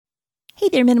Hey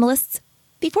there, minimalists.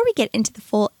 Before we get into the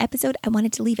full episode, I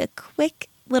wanted to leave a quick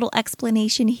little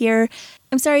explanation here.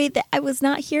 I'm sorry that I was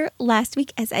not here last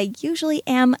week as I usually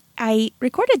am. I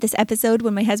recorded this episode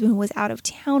when my husband was out of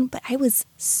town, but I was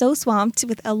so swamped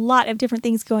with a lot of different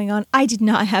things going on. I did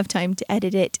not have time to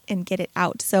edit it and get it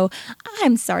out. So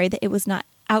I'm sorry that it was not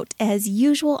out as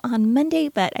usual on Monday,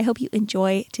 but I hope you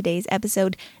enjoy today's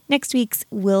episode. Next week's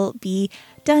will be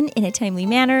done in a timely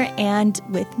manner and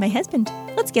with my husband.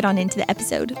 Let's get on into the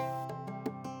episode.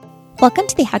 Welcome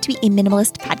to the How to Be a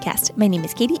Minimalist podcast. My name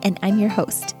is Katie and I'm your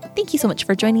host. Thank you so much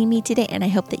for joining me today, and I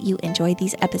hope that you enjoy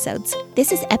these episodes.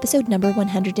 This is episode number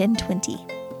 120,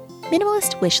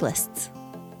 Minimalist Wish Lists.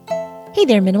 Hey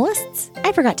there, minimalists.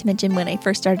 I forgot to mention when I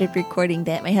first started recording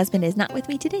that my husband is not with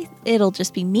me today. It'll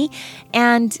just be me,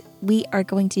 and we are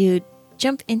going to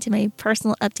jump into my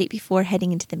personal update before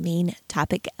heading into the main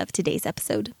topic of today's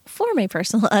episode. For my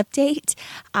personal update,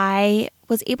 I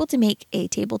was able to make a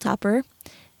table topper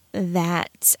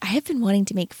that I have been wanting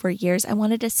to make for years. I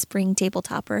wanted a spring table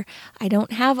topper. I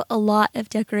don't have a lot of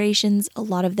decorations. A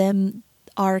lot of them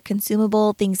are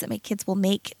consumable, things that my kids will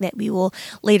make that we will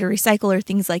later recycle or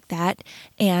things like that.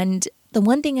 And the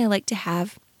one thing I like to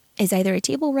have is either a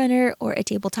table runner or a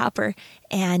table topper.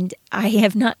 And I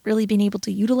have not really been able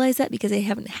to utilize that because I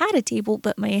haven't had a table,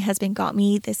 but my husband got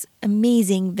me this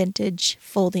amazing vintage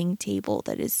folding table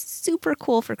that is super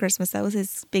cool for Christmas. That was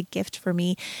his big gift for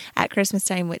me at Christmas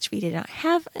time, which we did not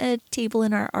have a table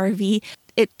in our RV.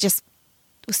 It just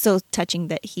was so touching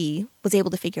that he was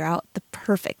able to figure out the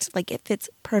perfect, like it fits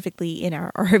perfectly in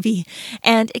our RV,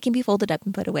 and it can be folded up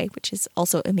and put away, which is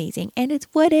also amazing. And it's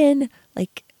wooden,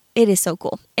 like it is so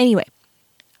cool. Anyway,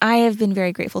 I have been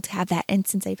very grateful to have that. And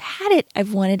since I've had it,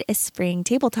 I've wanted a spring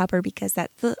table topper because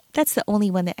that's the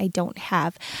only one that I don't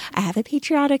have. I have a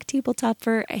patriotic table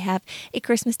topper. I have a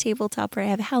Christmas table topper. I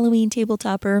have a Halloween table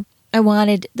topper. I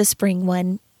wanted the spring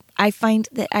one. I find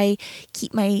that I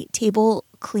keep my table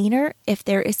cleaner if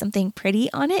there is something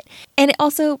pretty on it. And it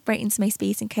also brightens my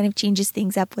space and kind of changes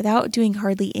things up without doing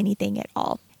hardly anything at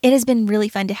all. It has been really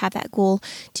fun to have that goal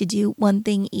to do one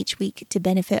thing each week to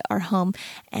benefit our home,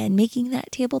 and making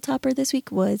that table topper this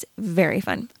week was very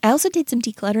fun. I also did some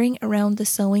decluttering around the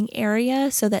sewing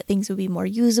area so that things would be more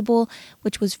usable,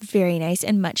 which was very nice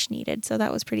and much needed. So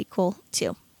that was pretty cool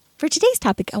too. For today's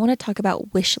topic, I want to talk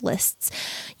about wish lists.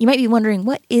 You might be wondering,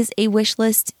 what is a wish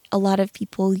list? A lot of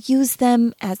people use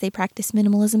them as they practice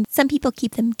minimalism. Some people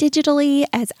keep them digitally,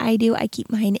 as I do. I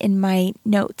keep mine in my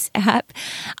notes app.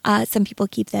 Some people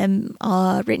keep them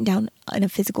written down on a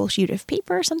physical sheet of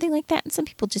paper or something like that. And some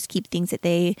people just keep things that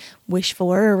they wish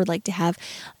for or would like to have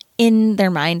in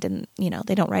their mind, and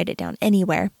they don't write it down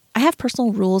anywhere. I have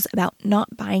personal rules about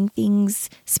not buying things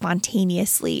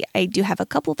spontaneously. I do have a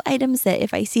couple of items that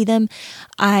if I see them,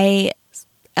 I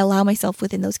allow myself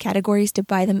within those categories to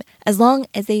buy them as long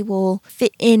as they will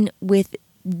fit in with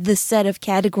the set of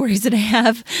categories that I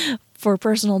have for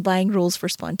personal buying rules for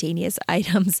spontaneous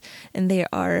items. And there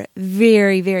are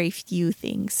very, very few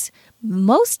things.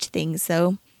 Most things,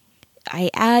 though, I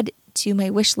add to my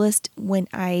wish list when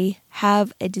I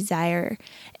have a desire,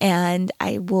 and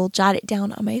I will jot it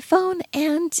down on my phone.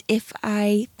 And if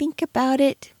I think about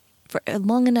it for a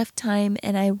long enough time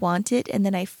and I want it, and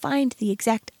then I find the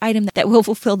exact item that will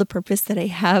fulfill the purpose that I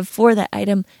have for that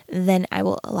item, then I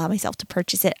will allow myself to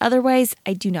purchase it. Otherwise,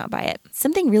 I do not buy it.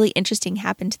 Something really interesting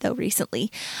happened though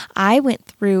recently. I went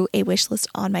through a wish list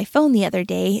on my phone the other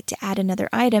day to add another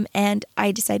item, and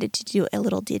I decided to do a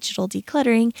little digital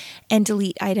decluttering and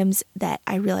delete items that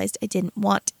I realized I didn't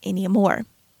want anymore.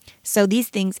 So these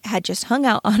things had just hung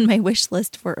out on my wish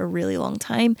list for a really long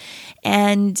time,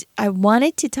 and I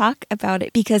wanted to talk about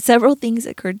it because several things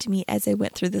occurred to me as I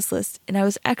went through this list, and I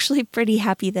was actually pretty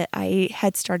happy that I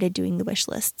had started doing the wish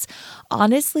lists.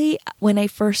 Honestly, when I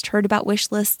first heard about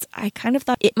wish lists, I kind of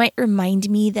thought it might remind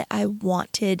me that I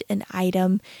wanted an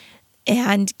item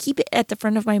and keep it at the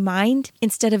front of my mind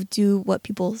instead of do what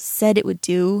people said it would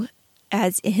do,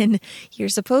 as in you're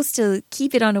supposed to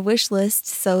keep it on a wish list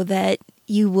so that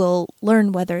you will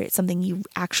learn whether it's something you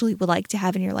actually would like to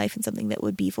have in your life and something that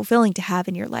would be fulfilling to have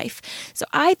in your life. So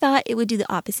I thought it would do the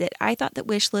opposite. I thought that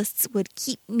wish lists would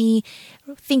keep me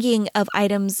thinking of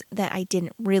items that I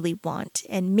didn't really want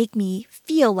and make me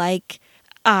feel like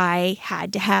I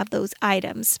had to have those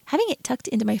items. Having it tucked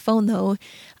into my phone, though,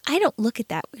 I don't look at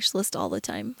that wish list all the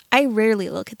time. I rarely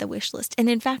look at the wish list. And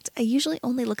in fact, I usually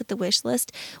only look at the wish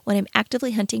list when I'm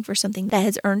actively hunting for something that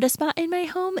has earned a spot in my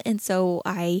home. And so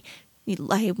I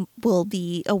I will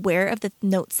be aware of the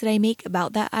notes that I make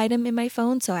about that item in my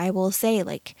phone. So I will say,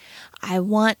 like, I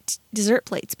want dessert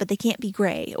plates, but they can't be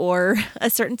gray or a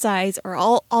certain size, or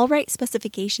I'll write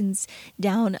specifications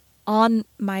down on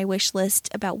my wish list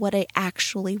about what I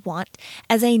actually want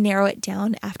as I narrow it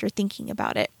down after thinking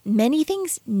about it. Many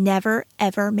things never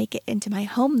ever make it into my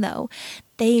home though.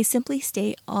 They simply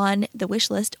stay on the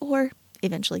wish list or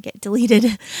eventually get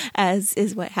deleted, as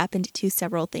is what happened to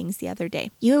several things the other day.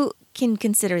 You can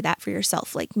consider that for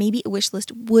yourself. Like, maybe a wish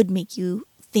list would make you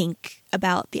think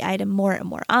about the item more and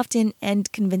more often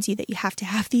and convince you that you have to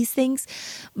have these things.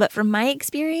 But from my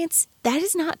experience, that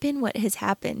has not been what has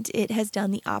happened. It has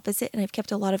done the opposite, and I've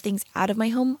kept a lot of things out of my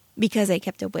home because I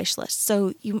kept a wish list.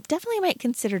 So you definitely might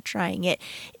consider trying it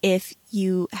if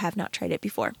you have not tried it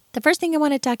before. The first thing I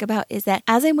want to talk about is that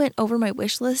as I went over my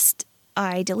wish list,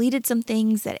 I deleted some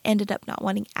things that ended up not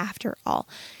wanting after all.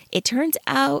 It turns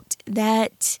out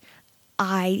that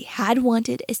I had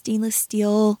wanted a stainless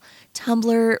steel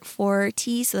tumbler for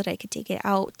tea so that I could take it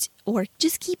out or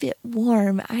just keep it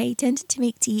warm. I tend to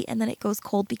make tea and then it goes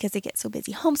cold because I get so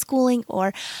busy homeschooling,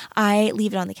 or I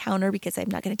leave it on the counter because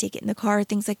I'm not going to take it in the car,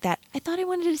 things like that. I thought I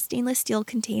wanted a stainless steel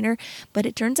container, but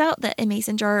it turns out that a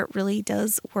mason jar really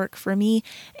does work for me,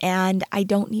 and I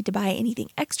don't need to buy anything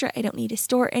extra. I don't need to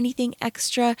store anything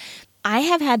extra. I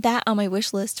have had that on my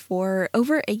wish list for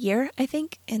over a year, I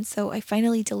think, and so I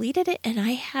finally deleted it and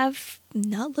I have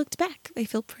not looked back. I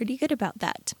feel pretty good about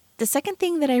that. The second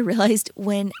thing that I realized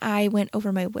when I went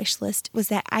over my wish list was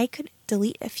that I could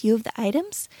delete a few of the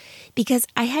items because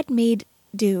I had made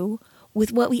do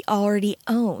with what we already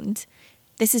owned.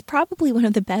 This is probably one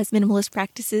of the best minimalist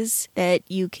practices that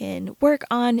you can work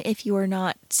on if you are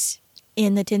not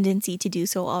in the tendency to do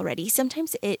so already.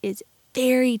 Sometimes it is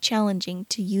very challenging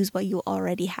to use what you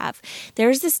already have.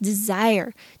 There's this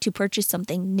desire to purchase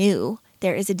something new.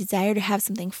 There is a desire to have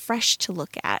something fresh to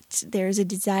look at. There's a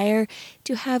desire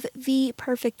to have the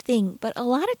perfect thing. But a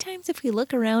lot of times if we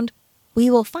look around, we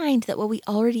will find that what we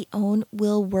already own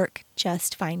will work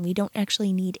just fine. We don't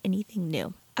actually need anything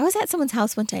new. I was at someone's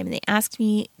house one time and they asked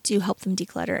me to help them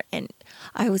declutter, and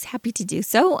I was happy to do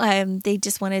so. They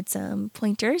just wanted some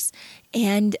pointers,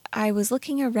 and I was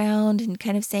looking around and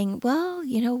kind of saying, well,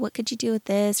 what could you do with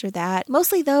this or that?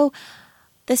 Mostly though,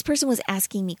 this person was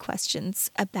asking me questions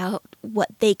about what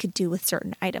they could do with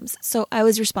certain items. So I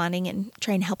was responding and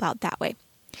trying to help out that way.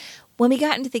 When we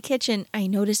got into the kitchen, I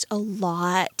noticed a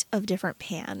lot of different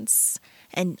pans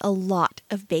and a lot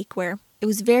of bakeware. It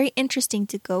was very interesting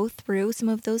to go through some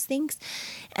of those things.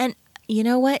 And you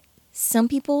know what? Some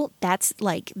people, that's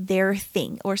like their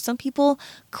thing. Or some people,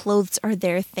 clothes are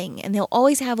their thing. And they'll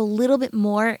always have a little bit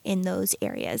more in those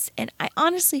areas. And I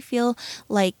honestly feel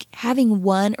like having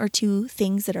one or two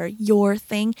things that are your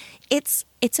thing, it's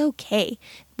okay.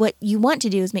 What you want to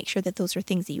do is make sure that those are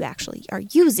things that you actually are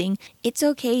using. It's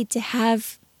okay to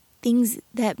have things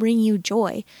that bring you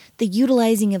joy. The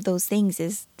utilizing of those things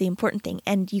is the important thing.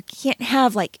 And you can't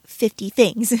have like 50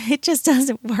 things. It just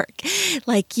doesn't work.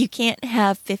 Like, you can't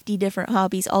have 50 different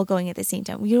hobbies all going at the same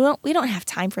time. We don't have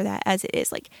time for that as it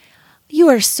is. Like, you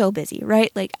are so busy,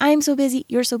 right? Like, I'm so busy,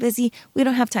 you're so busy. We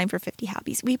don't have time for 50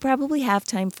 hobbies. We probably have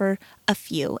time for a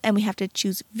few, and we have to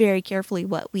choose very carefully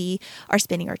what we are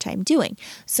spending our time doing.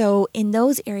 So in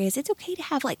those areas, it's okay to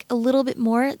have like a little bit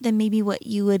more than maybe what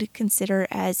you would consider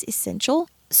as essential.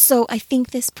 So I think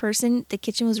this person, the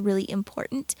kitchen was really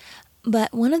important.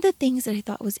 But one of the things that I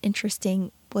thought was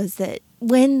interesting was that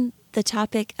when the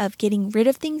topic of getting rid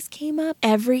of things came up,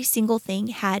 every single thing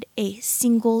had a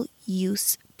single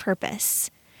use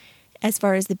purpose as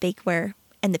far as the bakeware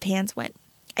and the pans went.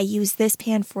 I use this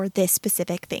pan for this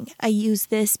specific thing. I use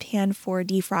this pan for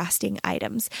defrosting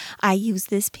items. I use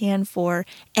this pan for,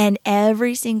 and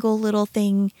every single little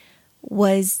thing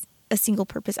was a single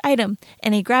purpose item.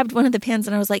 And I grabbed one of the pans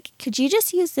and I was like, could you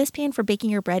just use this pan for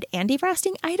baking your bread and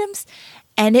defrosting items?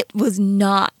 And it was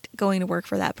not going to work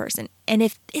for that person. And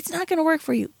if it's not going to work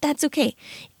for you, that's okay.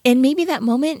 And maybe that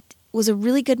moment was a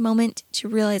really good moment to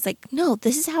realize, like, no,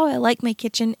 this is how I like my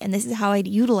kitchen and this is how I'd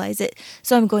utilize it.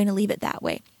 So I'm going to leave it that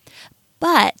way.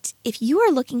 But if you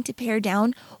are looking to pare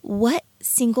down, what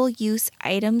single-use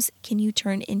items can you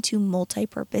turn into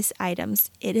multi-purpose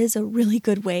items? It is a really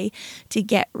good way to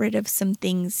get rid of some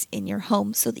things in your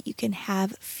home so that you can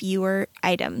have fewer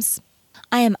items.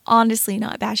 I am honestly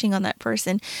not bashing on that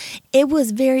person. It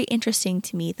was very interesting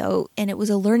to me, though, and it was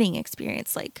a learning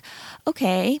experience. Like,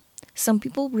 okay, some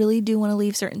people really do want to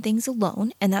leave certain things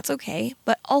alone, and that's okay.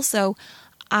 But also,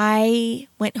 I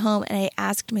went home and I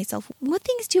asked myself, what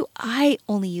things do I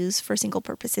only use for single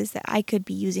purposes that I could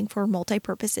be using for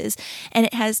multi-purposes? And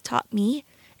it has taught me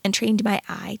and trained my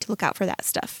eye to look out for that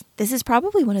stuff. This is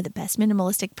probably one of the best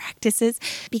minimalistic practices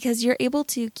because you're able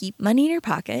to keep money in your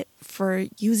pocket for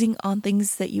using on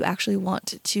things that you actually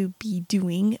want to be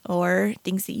doing or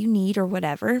things that you need or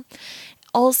whatever.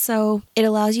 Also, it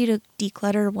allows you to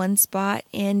declutter one spot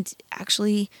and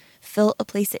actually fill a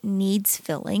place that needs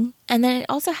filling. And then it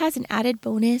also has an added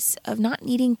bonus of not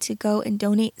needing to go and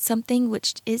donate something,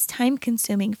 which is time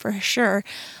consuming for sure,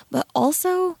 but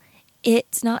also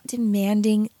it's not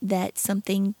demanding that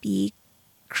something be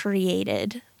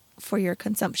created for your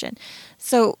consumption.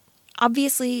 So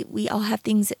obviously we all have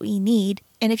things that we need.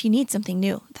 And if you need something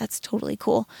new, that's totally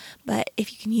cool. But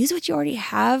if you can use what you already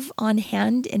have on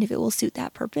hand and if it will suit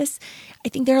that purpose, I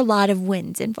think there are a lot of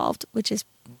wins involved, which is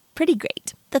pretty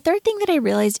great. The third thing that I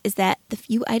realized is that the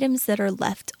few items that are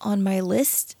left on my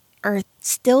list are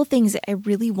still things that I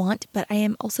really want, but I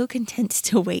am also content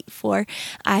to wait for.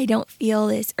 I don't feel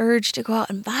this urge to go out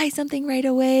and buy something right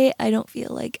away. I don't feel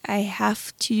like I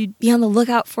have to be on the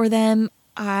lookout for them.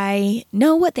 I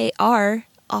know what they are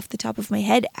off the top of my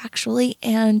head, actually,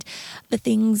 and the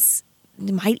things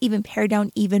might even pare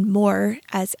down even more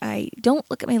as I don't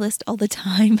look at my list all the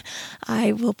time.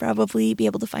 I will probably be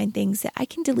able to find things that I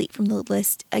can delete from the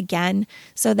list again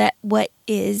so that what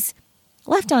is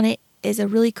left on it is a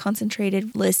really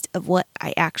concentrated list of what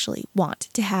I actually want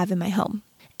to have in my home.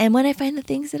 And when I find the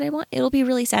things that I want, it'll be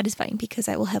really satisfying because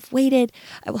I will have waited,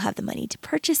 I will have the money to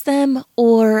purchase them,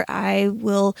 or I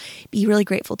will be really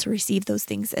grateful to receive those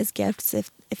things as gifts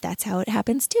if that's how it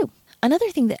happens too. Another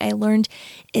thing that I learned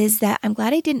is that I'm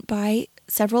glad I didn't buy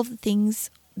several of the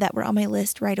things that were on my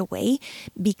list right away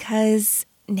because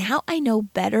now I know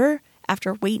better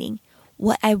after waiting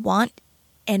what I want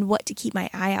and what to keep my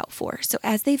eye out for. So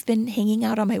as they've been hanging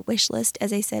out on my wish list,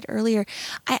 as I said earlier,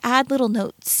 I add little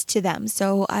notes to them.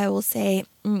 So I will say,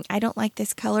 I don't like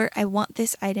this color. I want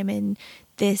this item in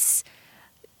this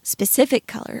specific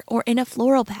color or in a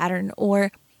floral pattern,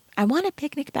 or I want a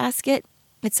picnic basket.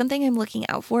 It's something I'm looking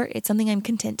out for. It's something I'm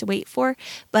content to wait for,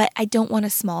 but I don't want a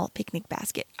small picnic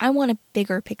basket. I want a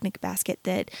bigger picnic basket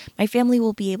that my family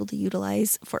will be able to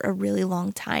utilize for a really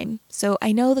long time. So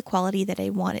I know the quality that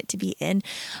I want it to be in.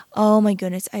 Oh my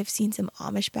goodness, I've seen some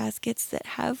Amish baskets that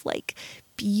have like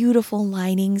beautiful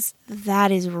linings. That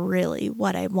is really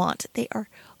what I want. They are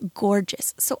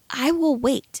gorgeous. So I will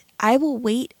wait. I will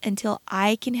wait until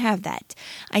I can have that.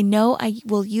 I know I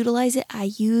will utilize it.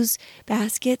 I use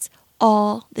baskets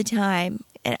all the time.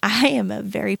 And I am a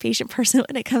very patient person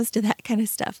when it comes to that kind of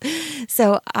stuff.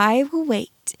 So I will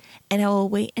wait, and I will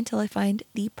wait until I find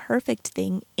the perfect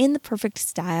thing in the perfect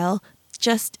style,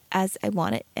 just as I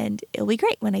want it, and it'll be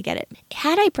great when I get it.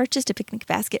 Had I purchased a picnic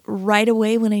basket right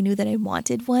away when I knew that I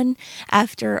wanted one,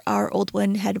 after our old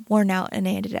one had worn out and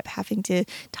I ended up having to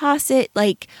toss it,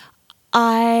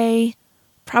 I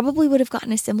probably would have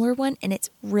gotten a similar one, and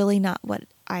it's really not what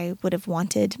I would have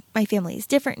wanted. My family is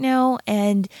different now,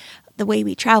 and the way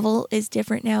we travel is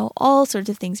different now. All sorts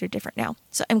of things are different now.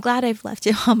 So I'm glad I've left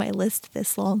it on my list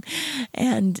this long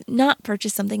and not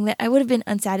purchased something that I would have been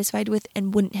unsatisfied with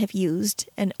and wouldn't have used,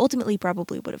 and ultimately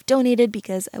probably would have donated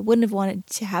because I wouldn't have wanted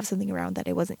to have something around that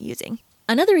I wasn't using.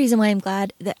 Another reason why I'm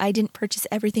glad that I didn't purchase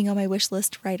everything on my wish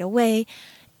list right away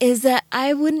is that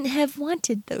I wouldn't have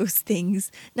wanted those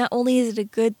things. Not only is it a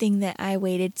good thing that I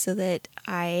waited so that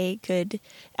I could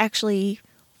actually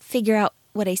figure out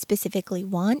what I specifically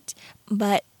want,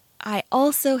 but I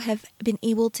also have been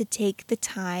able to take the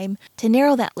time to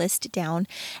narrow that list down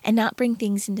and not bring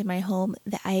things into my home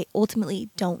that I ultimately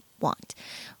don't want.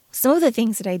 Some of the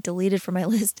things that I deleted from my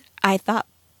list, I thought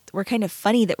were kind of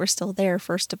funny that were still there,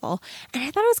 first of all. And I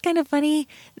thought it was kind of funny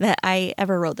that I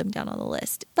ever wrote them down on the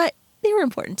list. But they were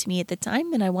important to me at the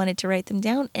time, and I wanted to write them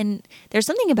down. And there's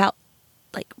something about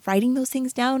writing those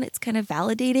things down. It's kind of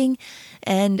validating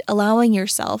and allowing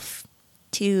yourself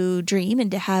to dream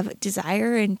and to have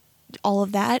desire and all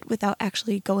of that without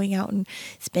actually going out and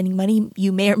spending money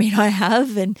you may or may not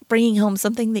have and bringing home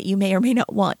something that you may or may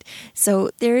not want. So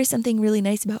there is something really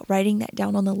nice about writing that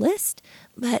down on the list.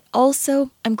 But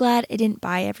also, I'm glad I didn't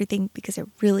buy everything because I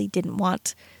really didn't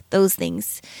want those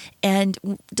things. And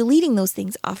deleting those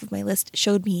things off of my list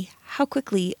showed me how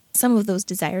quickly some of those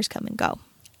desires come and go.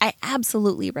 I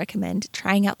absolutely recommend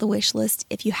trying out the wish list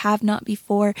if you have not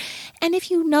before. And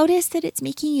if you notice that it's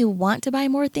making you want to buy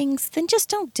more things, then just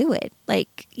don't do it.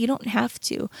 You don't have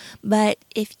to. But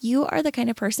if you are the kind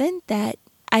of person that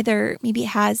either maybe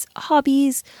has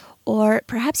hobbies, or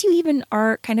perhaps you even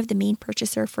are kind of the main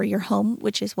purchaser for your home,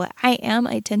 which is what I am.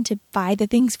 I tend to buy the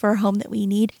things for our home that we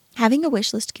need. Having a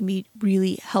wish list can be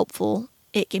really helpful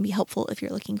It can be helpful if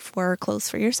you're looking for clothes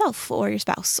for yourself or your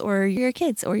spouse or your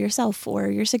kids or yourself or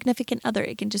your significant other.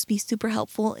 It can just be super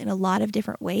helpful in a lot of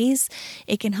different ways.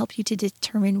 It can help you to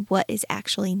determine what is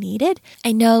actually needed.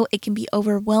 I know it can be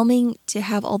overwhelming to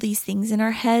have all these things in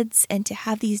our heads and to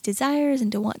have these desires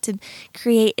and to want to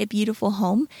create a beautiful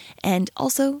home, and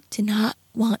also to not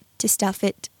want to stuff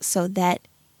it so that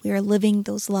we are living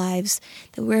those lives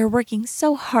that we're working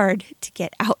so hard to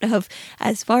get out of.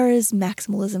 As far as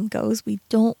maximalism goes, we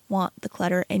don't want the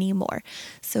clutter anymore.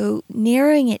 So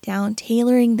narrowing it down,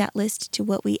 tailoring that list to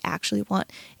what we actually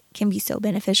want can be so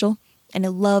beneficial. And I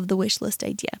love the wish list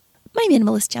idea. My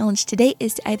minimalist challenge today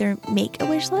is to either make a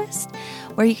wish list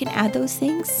where you can add those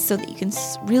things so that you can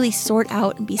really sort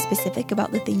out and be specific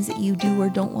about the things that you do or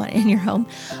don't want in your home,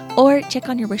 or check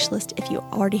on your wish list if you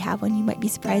already have one. You might be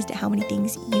surprised at how many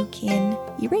things you can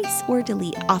erase or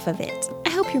delete off of it. I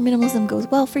hope your minimalism goes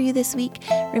well for you this week.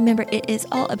 Remember, it is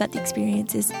all about the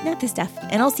experiences, not the stuff,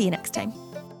 and I'll see you next time.